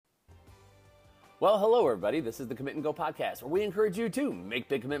Well, hello, everybody. This is the Commit and Go podcast, where we encourage you to make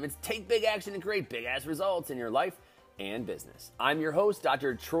big commitments, take big action, and create big-ass results in your life and business. I'm your host,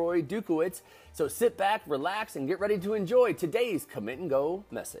 Dr. Troy Dukowitz. So sit back, relax, and get ready to enjoy today's Commit and Go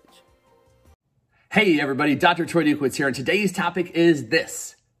message. Hey, everybody. Dr. Troy Dukowitz here, and today's topic is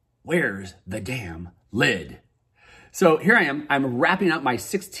this: where's the damn lid? So here I am. I'm wrapping up my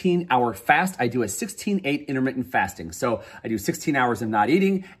 16-hour fast. I do a 16-8 intermittent fasting. So I do 16 hours of not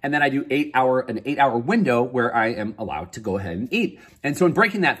eating, and then I do an 8-hour window where I am allowed to go ahead and eat. And so in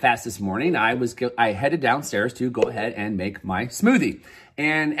breaking that fast this morning, I headed downstairs to go ahead and make my smoothie.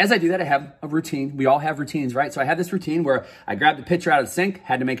 And as I do that, I have a routine. We all have routines, right? So I have this routine where I grab the pitcher out of the sink,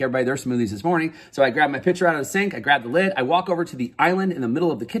 had to make everybody their smoothies this morning. So I grab my pitcher out of the sink, I grab the lid, I walk over to the island in the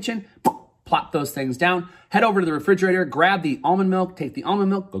middle of the kitchen, plop those things down, head over to the refrigerator, grab the almond milk, take the almond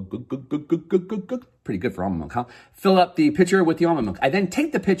milk, pretty good for almond milk, huh? Fill up the pitcher with the almond milk. I then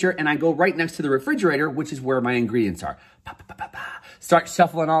take the pitcher and I go right next to the refrigerator, which is where my ingredients are. Start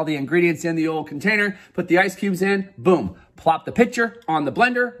shuffling all the ingredients in the old container, put the ice cubes in, boom, plop the pitcher on the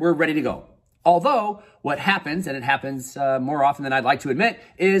blender, we're ready to go. Although what happens, and it happens more often than I'd like to admit,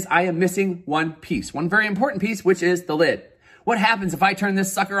 is I am missing one piece, one very important piece, which is the lid. What happens if I turn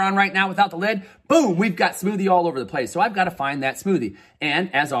this sucker on right now without the lid? Boom, we've got smoothie all over the place. So I've got to find that smoothie.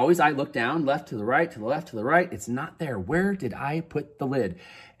 And as always, I look down, left to the right, to the left, to the right. It's not there. Where did I put the lid?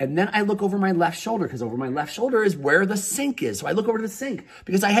 And then I look over my left shoulder, because over my left shoulder is where the sink is. So I look over to the sink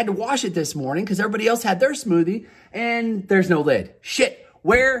because I had to wash it this morning because everybody else had their smoothie and there's no lid. Shit.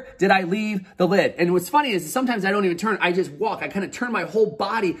 Where did I leave the lid? And what's funny is sometimes I don't even turn. I just walk. I kind of turn my whole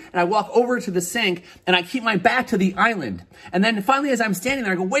body and I walk over to the sink and I keep my back to the island. And then finally, as I'm standing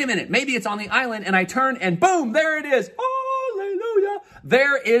there, I go, wait a minute, maybe it's on the island. And I turn and boom, there it is. Hallelujah.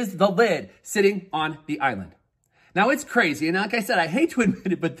 There is the lid sitting on the island. Now, it's crazy, and like I said, I hate to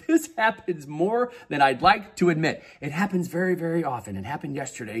admit it, but this happens more than I'd like to admit. It happens very, very often. It happened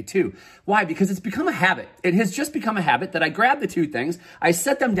yesterday, too. Why? Because it's become a habit. It has just become a habit that I grab the two things, I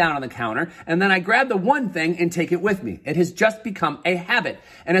set them down on the counter, and then I grab the one thing and take it with me. It has just become a habit.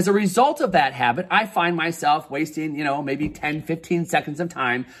 And as a result of that habit, I find myself wasting, maybe 10, 15 seconds of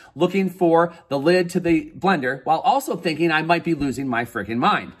time looking for the lid to the blender while also thinking I might be losing my freaking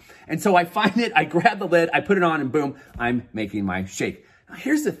mind. And so I find it, I grab the lid, I put it on, and boom, I'm making my shake. Now,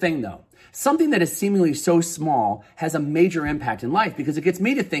 here's the thing, though. Something that is seemingly so small has a major impact in life because it gets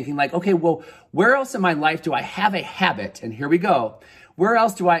me to thinking like, okay, well, where else in my life do I have a habit? And here we go. Where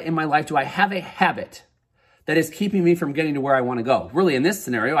else in my life do I have a habit that is keeping me from getting to where I want to go? Really, in this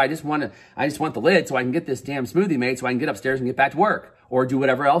scenario, I just want the lid so I can get this damn smoothie made so I can get upstairs and get back to work or do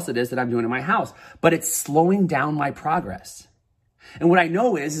whatever else it is that I'm doing in my house. But it's slowing down my progress. And what I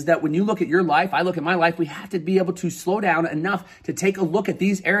know is that when you look at your life, I look at my life, we have to be able to slow down enough to take a look at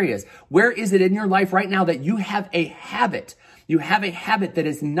these areas. Where is it in your life right now that you have a habit? You have a habit that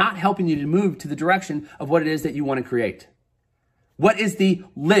is not helping you to move to the direction of what it is that you want to create. What is the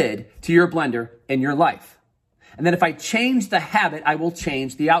lid to your blender in your life? And then if I change the habit, I will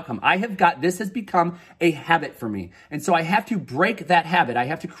change the outcome. This has become a habit for me. And so I have to break that habit. I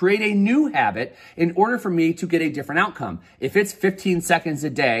have to create a new habit in order for me to get a different outcome. If it's 15 seconds a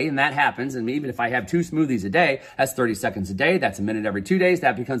day, and that happens, and even if I have 2 smoothies a day, that's 30 seconds a day. That's a minute every 2 days.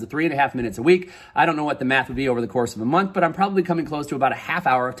 That becomes 3.5 minutes a week. I don't know what the math would be over the course of a month, but I'm probably coming close to about a half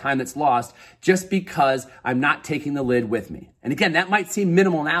hour of time that's lost just because I'm not taking the lid with me. And again, that might seem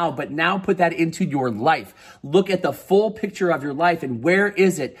minimal now, but now put that into your life. Look at the full picture of your life and where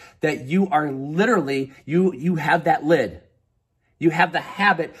is it that you are literally, you have that lid. You have the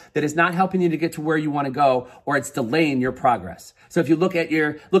habit that is not helping you to get to where you want to go, or it's delaying your progress. So if you look at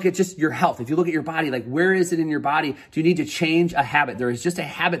just your health, if you look at your body, like where is it in your body? Do you need to change a habit? There is just a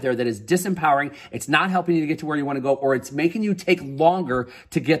habit there that is disempowering. It's not helping you to get to where you want to go, or it's making you take longer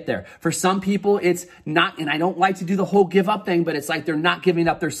to get there. For some people, it's not, and I don't like to do the whole give up thing, but it's like they're not giving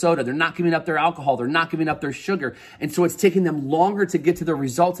up their soda. They're not giving up their alcohol. They're not giving up their sugar. And so it's taking them longer to get to the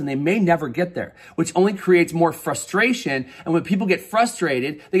results, and they may never get there, which only creates more frustration. And when people get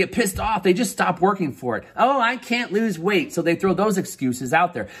frustrated, they get pissed off, they just stop working for it. Oh, I can't lose weight. So they throw those excuses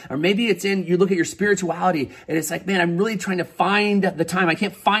out there. Or maybe it's you look at your spirituality and it's like, man, I'm really trying to find the time. I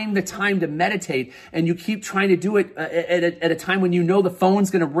can't find the time to meditate. And you keep trying to do it at a time when you know the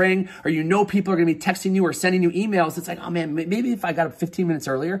phone's going to ring, or you know people are going to be texting you or sending you emails. It's like, oh man, maybe if I got up 15 minutes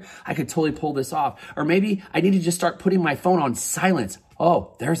earlier, I could totally pull this off. Or maybe I need to just start putting my phone on silence.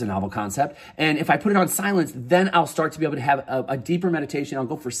 Oh, there's a novel concept. And if I put it on silence, then I'll start to be able to have a deeper meditation. I'll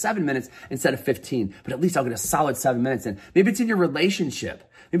go for 7 minutes instead of 15, but at least I'll get a solid 7 minutes in. Maybe it's in your relationship.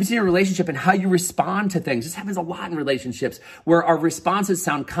 Maybe it's in your relationship and how you respond to things. This happens a lot in relationships where our responses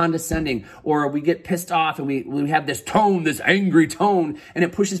sound condescending, or we get pissed off and we have this tone, this angry tone, and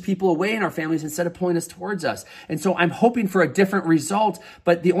it pushes people away in our families instead of pulling us towards us. And so I'm hoping for a different result,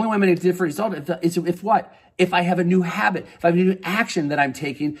 but the only way I'm going to get a different result is if what? If I have a new habit, if I have a new action that I'm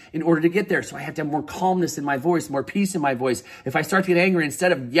taking in order to get there. So I have to have more calmness in my voice, more peace in my voice. If I start to get angry,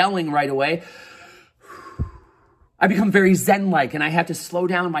 instead of yelling right away, I become very Zen-like, and I have to slow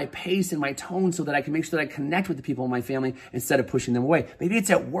down my pace and my tone so that I can make sure that I connect with the people in my family instead of pushing them away. Maybe it's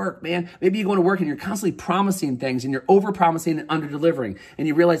at work, man. Maybe you go to work and you're constantly promising things and you're over-promising and under-delivering. And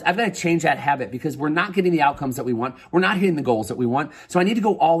you realize, I've got to change that habit because we're not getting the outcomes that we want. We're not hitting the goals that we want. So I need to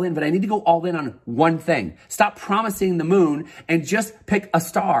go all in, but I need to go all in on one thing. Stop promising the moon and just pick a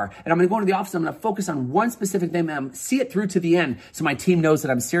star. And I'm going to go into the office and I'm going to focus on one specific thing and see it through to the end so my team knows that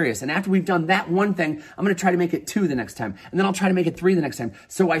I'm serious. And after we've done that one thing, I'm going to try to make it 2 the next time. And then I'll try to make it 3 the next time.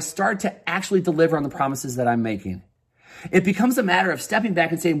 So I start to actually deliver on the promises that I'm making. It becomes a matter of stepping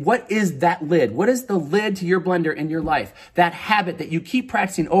back and saying, what is that lid? What is the lid to your blender in your life? That habit that you keep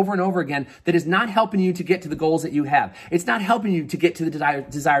practicing over and over again that is not helping you to get to the goals that you have. It's not helping you to get to the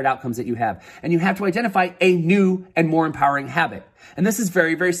desired outcomes that you have. And you have to identify a new and more empowering habit. And this is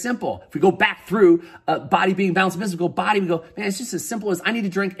very, very simple. If we go back through Body Being Balanced Business, we go, man, it's just as simple as I need to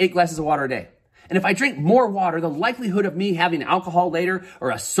drink 8 glasses of water a day. And if I drink more water, the likelihood of me having alcohol later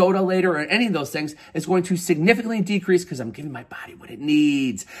or a soda later or any of those things is going to significantly decrease because I'm giving my body what it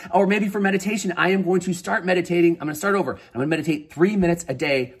needs. Or maybe for meditation, I am going to start meditating. I'm going to start over. I'm going to meditate 3 minutes a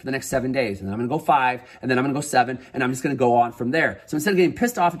day for the next 7 days. And then I'm going to go 5, and then I'm going to go 7, and I'm just going to go on from there. So instead of getting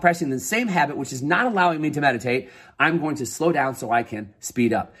pissed off and practicing the same habit, which is not allowing me to meditate, I'm going to slow down so I can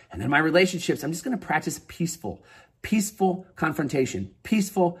speed up. And then my relationships, I'm just going to practice peaceful confrontation,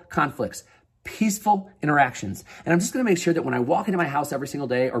 peaceful conflicts, peaceful interactions. And I'm just going to make sure that when I walk into my house every single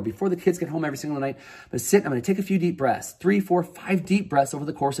day or before the kids get home every single night, I'm going to sit and I'm going to take a few deep breaths, 3, 4, 5 deep breaths over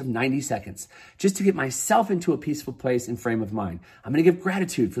the course of 90 seconds, just to get myself into a peaceful place and frame of mind. I'm going to give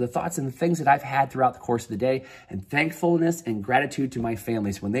gratitude for the thoughts and the things that I've had throughout the course of the day, and thankfulness and gratitude to my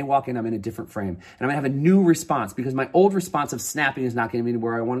families. When they walk in, I'm in a different frame, and I'm going to have a new response because my old response of snapping is not getting me to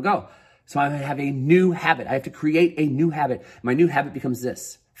where I want to go. So I'm going to have a new habit. I have to create a new habit. My new habit becomes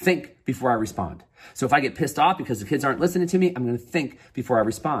this: think before I respond. So if I get pissed off because the kids aren't listening to me, I'm going to think before I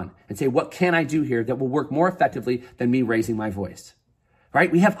respond and say, what can I do here that will work more effectively than me raising my voice?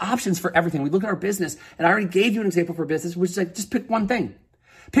 Right? We have options for everything. We look at our business, and I already gave you an example for business, which is like, just pick one thing.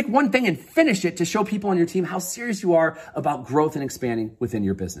 Pick one thing and finish it to show people on your team how serious you are about growth and expanding within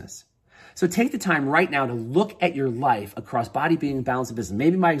your business. So take the time right now to look at your life across Body, Being, Balance, and Business.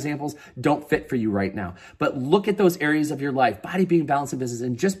 Maybe my examples don't fit for you right now, but look at those areas of your life, Body, Being, Balance, and Business,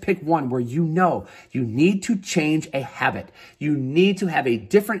 and just pick one where you know you need to change a habit. You need to have a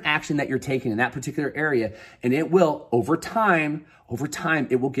different action that you're taking in that particular area, and it will, over time,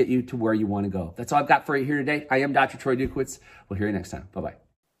 it will get you to where you want to go. That's all I've got for you here today. I am Dr. Troy Dukowitz. We'll hear you next time. Bye-bye.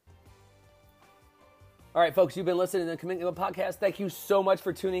 All right, folks, you've been listening to the Commitment Go Podcast. Thank you so much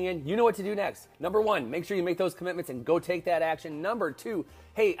for tuning in. You know what to do next. Number 1, make sure you make those commitments and go take that action. Number 2,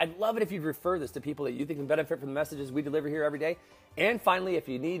 hey, I'd love it if you'd refer this to people that you think can benefit from the messages we deliver here every day. And finally, if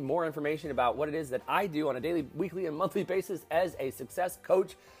you need more information about what it is that I do on a daily, weekly, and monthly basis as a success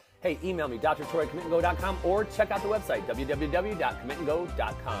coach, hey, email me, drtroy@commitandgo.com, or check out the website,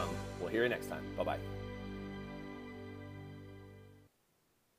 www.commitandgo.com. We'll hear you next time. Bye-bye.